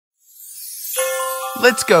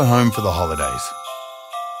Let's go home for the holidays.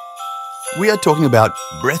 We are talking about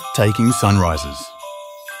breathtaking sunrises.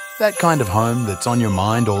 That kind of home that's on your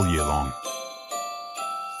mind all year long.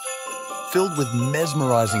 Filled with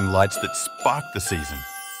mesmerizing lights that spark the season.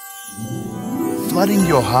 Flooding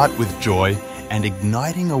your heart with joy and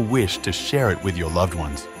igniting a wish to share it with your loved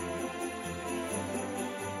ones.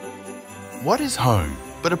 What is home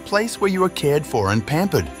but a place where you are cared for and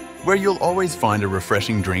pampered, where you'll always find a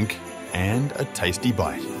refreshing drink and a tasty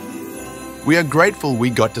bite. We are grateful we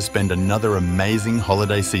got to spend another amazing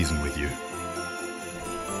holiday season with you.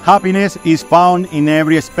 Happiness is found in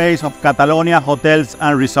every space of Catalonia hotels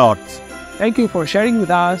and resorts. Thank you for sharing with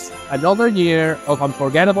us another year of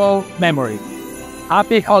unforgettable memories.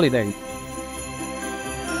 Happy holidays!